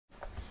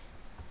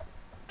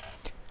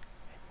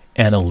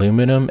An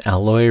aluminum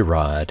alloy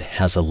rod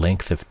has a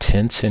length of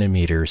 10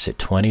 centimeters at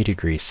 20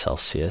 degrees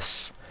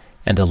Celsius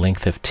and a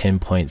length of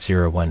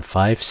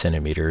 10.015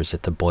 centimeters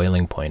at the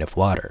boiling point of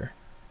water.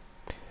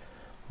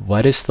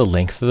 What is the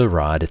length of the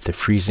rod at the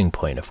freezing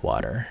point of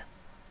water?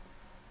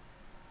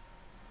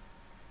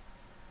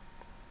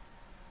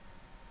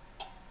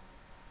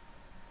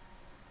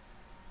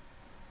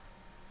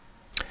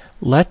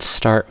 Let's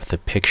start with a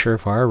picture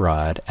of our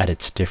rod at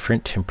its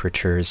different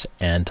temperatures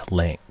and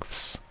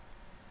lengths.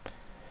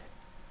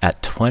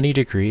 At 20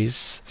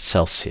 degrees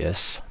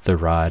Celsius, the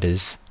rod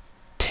is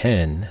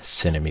 10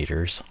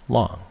 centimeters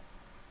long.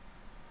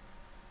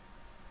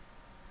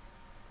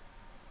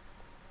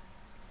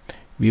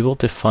 We will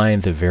define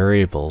the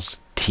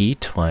variables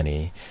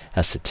T20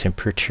 as the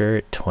temperature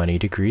at 20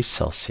 degrees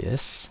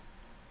Celsius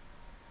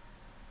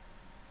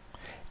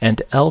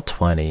and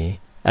L20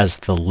 as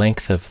the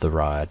length of the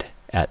rod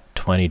at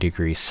 20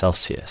 degrees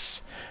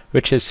Celsius,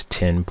 which is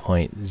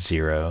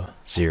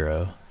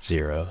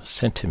 10.000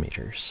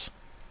 centimeters.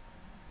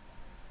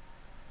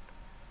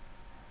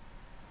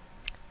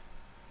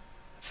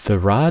 The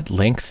rod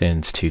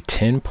lengthens to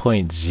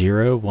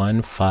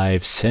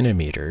 10.015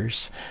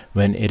 centimeters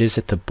when it is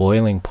at the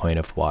boiling point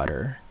of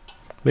water,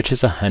 which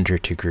is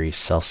 100 degrees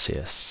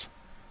Celsius.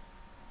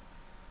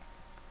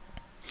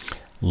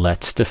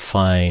 Let's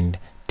define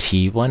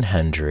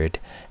T100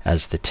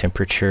 as the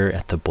temperature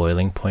at the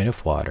boiling point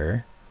of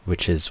water,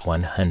 which is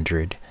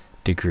 100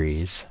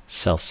 degrees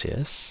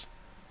Celsius,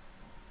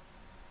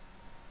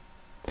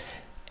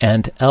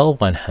 and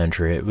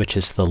L100, which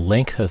is the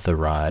length of the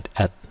rod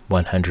at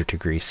 100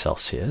 degrees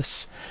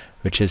Celsius,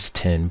 which is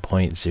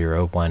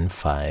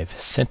 10.015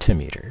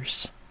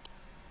 centimeters.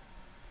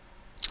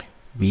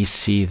 We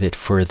see that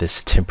for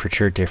this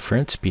temperature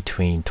difference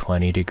between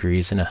 20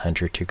 degrees and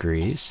 100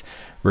 degrees,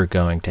 we're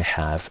going to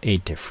have a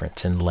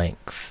difference in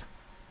length.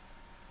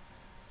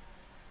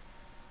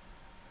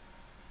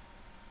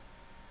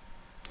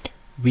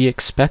 We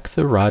expect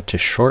the rod to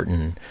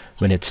shorten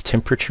when its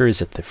temperature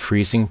is at the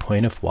freezing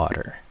point of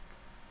water.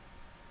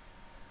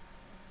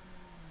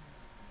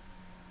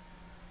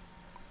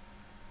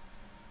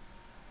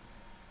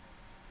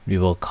 We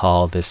will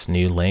call this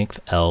new length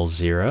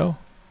L0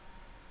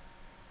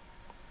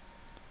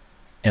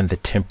 and the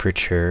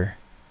temperature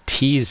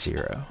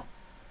T0.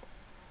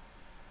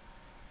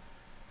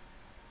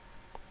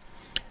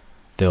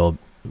 There'll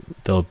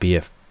be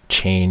a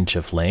change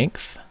of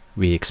length.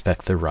 We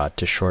expect the rod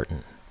to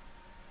shorten.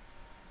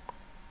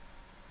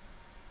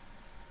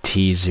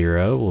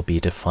 T0 will be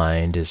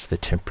defined as the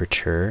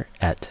temperature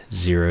at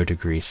 0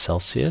 degrees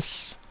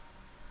Celsius.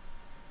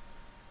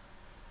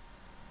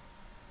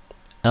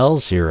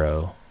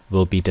 L0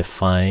 will be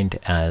defined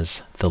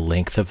as the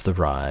length of the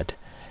rod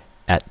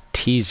at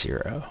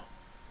T0,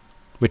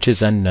 which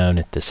is unknown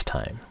at this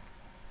time.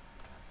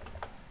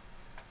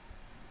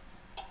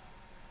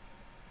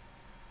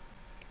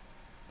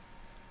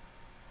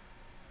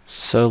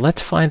 So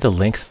let's find the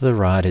length of the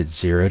rod at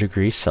 0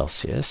 degrees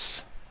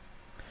Celsius.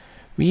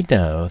 We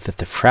know that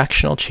the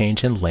fractional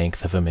change in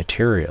length of a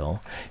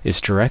material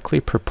is directly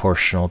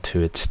proportional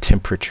to its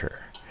temperature,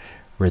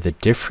 where the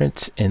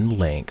difference in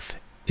length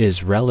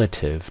is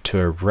relative to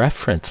a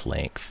reference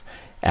length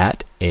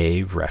at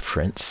a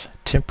reference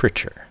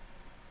temperature.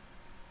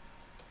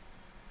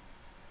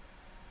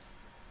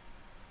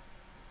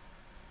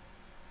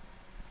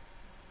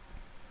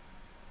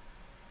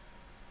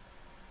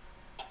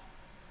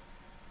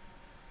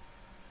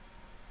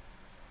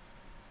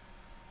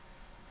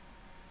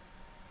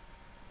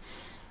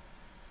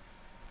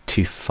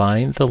 To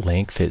find the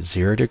length at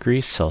 0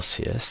 degrees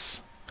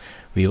Celsius,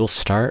 we will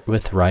start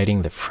with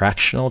writing the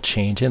fractional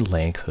change in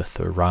length with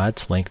the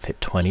rod's length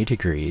at 20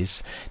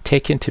 degrees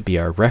taken to be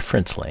our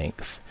reference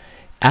length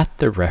at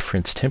the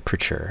reference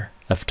temperature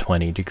of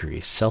 20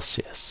 degrees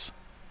Celsius.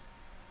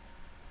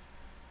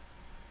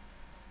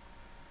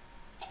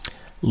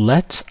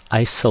 Let's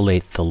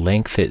isolate the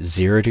length at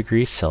 0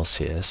 degrees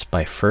Celsius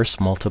by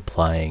first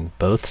multiplying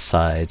both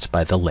sides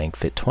by the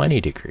length at 20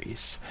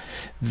 degrees,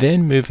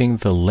 then moving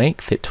the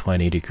length at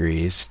 20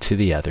 degrees to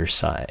the other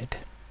side.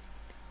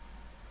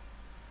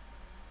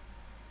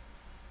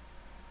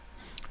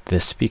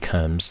 This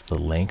becomes the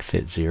length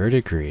at 0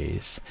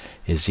 degrees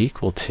is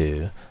equal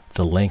to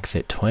the length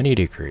at 20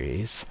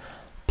 degrees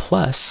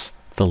plus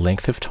the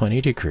length of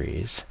 20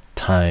 degrees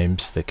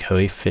times the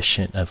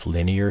coefficient of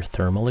linear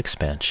thermal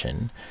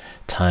expansion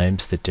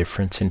times the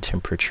difference in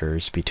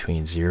temperatures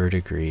between 0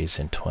 degrees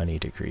and 20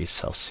 degrees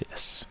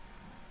Celsius.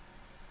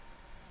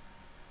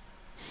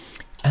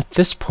 At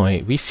this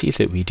point, we see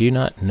that we do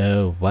not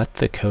know what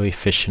the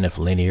coefficient of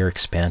linear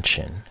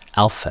expansion,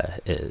 alpha,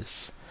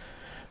 is.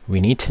 We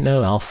need to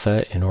know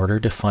alpha in order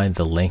to find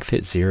the length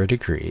at 0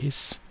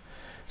 degrees,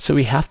 so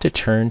we have to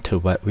turn to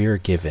what we are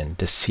given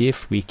to see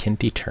if we can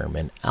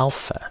determine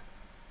alpha.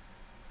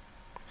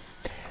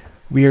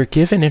 We are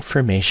given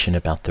information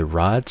about the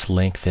rod's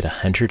length at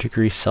 100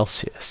 degrees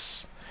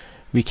Celsius.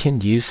 We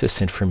can use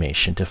this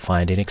information to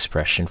find an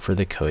expression for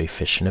the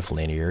coefficient of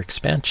linear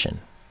expansion.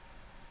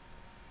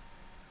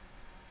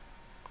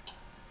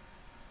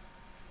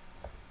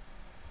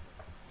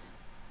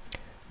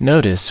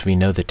 Notice we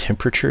know the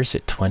temperatures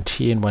at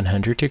 20 and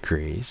 100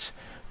 degrees.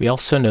 We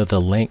also know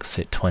the lengths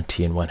at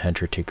 20 and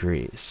 100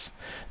 degrees.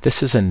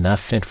 This is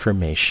enough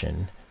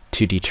information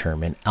to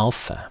determine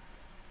alpha.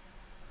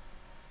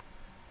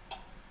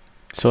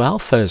 So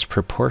alpha is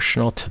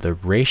proportional to the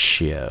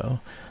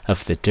ratio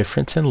of the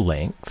difference in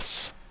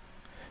lengths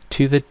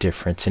to the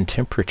difference in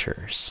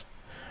temperatures,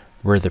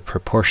 where the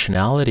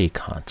proportionality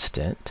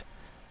constant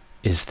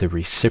is the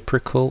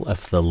reciprocal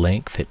of the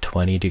length at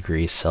 20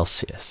 degrees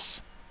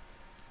Celsius.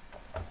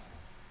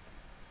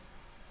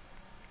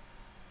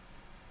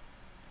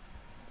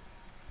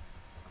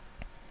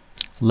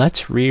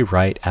 Let's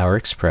rewrite our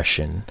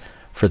expression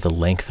for the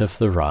length of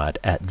the rod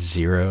at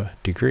 0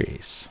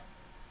 degrees.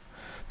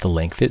 The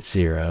length at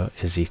 0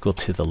 is equal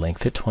to the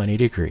length at 20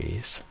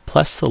 degrees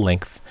plus the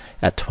length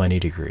at 20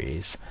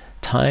 degrees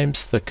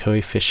times the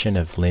coefficient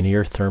of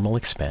linear thermal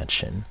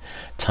expansion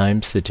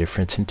times the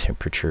difference in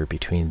temperature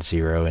between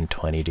 0 and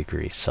 20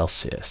 degrees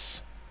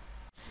Celsius.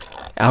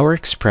 Our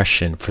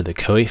expression for the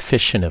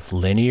coefficient of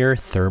linear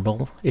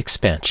thermal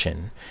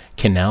expansion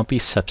can now be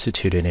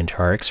substituted into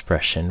our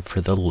expression for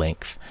the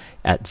length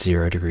at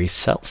 0 degrees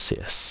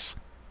Celsius.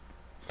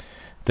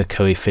 The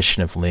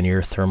coefficient of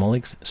linear thermal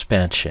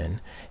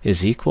expansion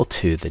is equal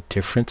to the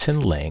difference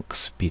in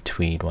lengths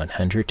between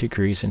 100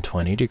 degrees and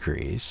 20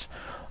 degrees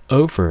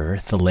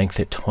over the length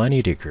at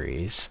 20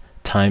 degrees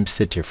times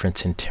the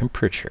difference in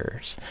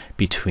temperatures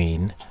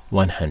between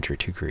 100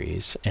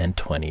 degrees and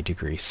 20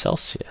 degrees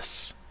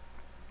Celsius.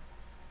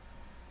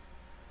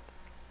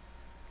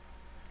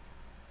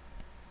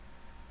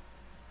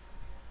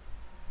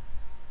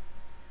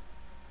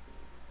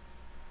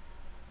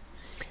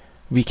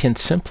 We can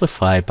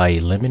simplify by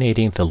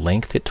eliminating the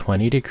length at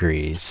 20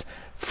 degrees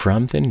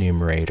from the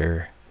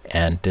numerator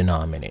and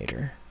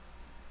denominator.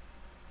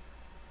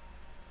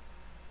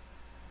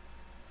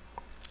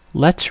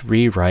 Let's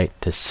rewrite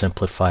this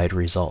simplified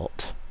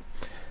result.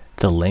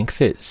 The length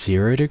at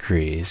 0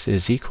 degrees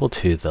is equal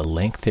to the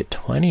length at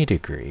 20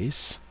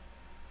 degrees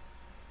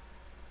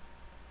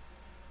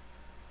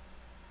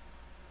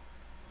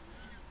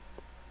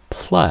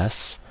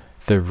plus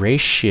the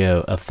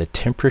ratio of the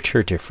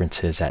temperature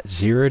differences at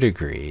 0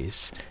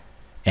 degrees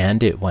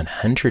and at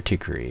 100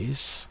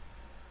 degrees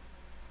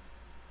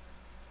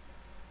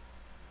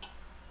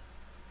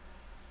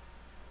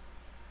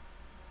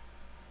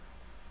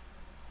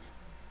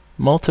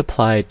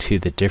multiplied to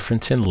the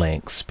difference in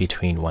lengths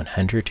between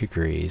 100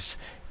 degrees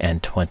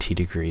and 20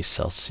 degrees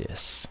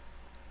Celsius.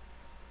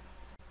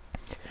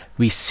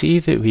 We see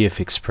that we have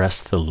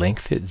expressed the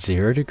length at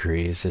 0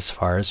 degrees as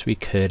far as we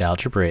could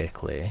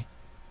algebraically,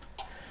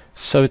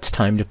 so it's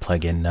time to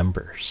plug in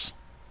numbers.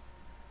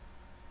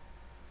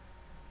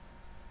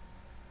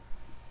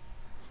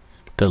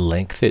 The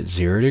length at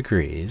 0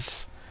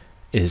 degrees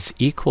is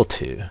equal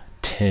to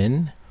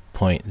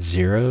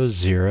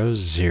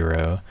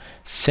 10.000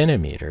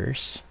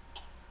 centimeters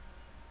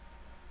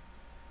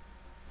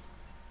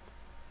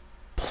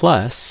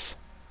plus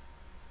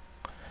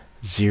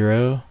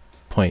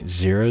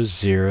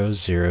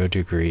 0.000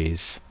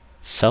 degrees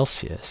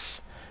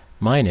Celsius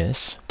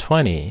minus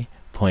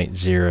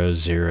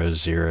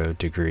 20.000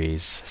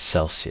 degrees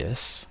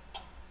Celsius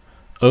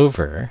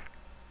over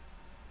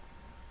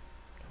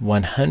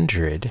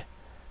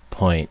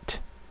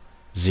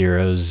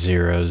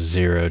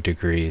 100.000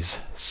 degrees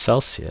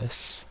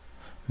Celsius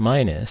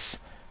minus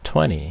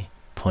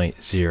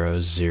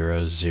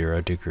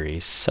 20.000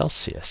 degrees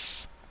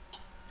Celsius.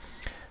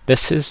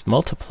 This is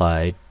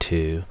multiplied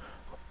to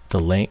the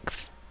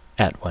length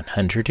at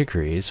 100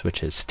 degrees,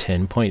 which is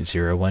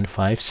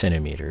 10.015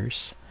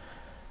 centimeters,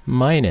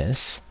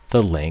 minus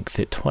the length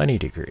at 20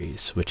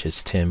 degrees, which is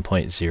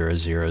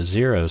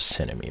 10.000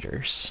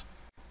 centimeters.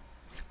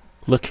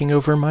 Looking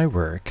over my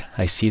work,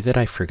 I see that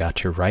I forgot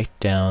to write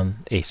down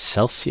a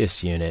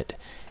Celsius unit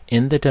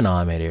in the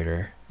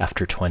denominator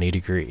after 20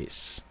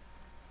 degrees.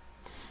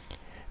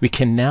 We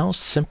can now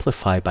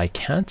simplify by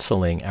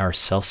canceling our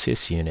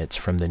Celsius units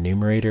from the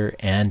numerator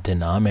and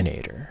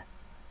denominator.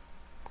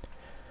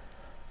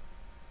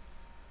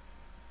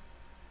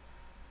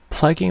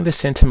 Plugging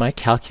this into my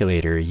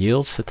calculator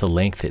yields that the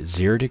length at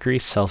 0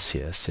 degrees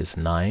Celsius is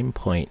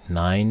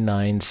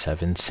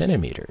 9.997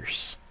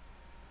 centimeters.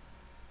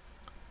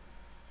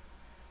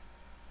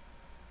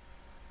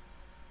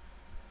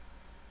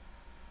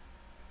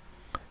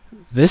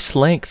 This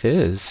length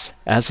is,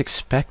 as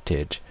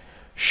expected,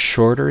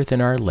 shorter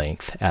than our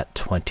length at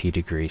 20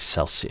 degrees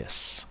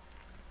Celsius.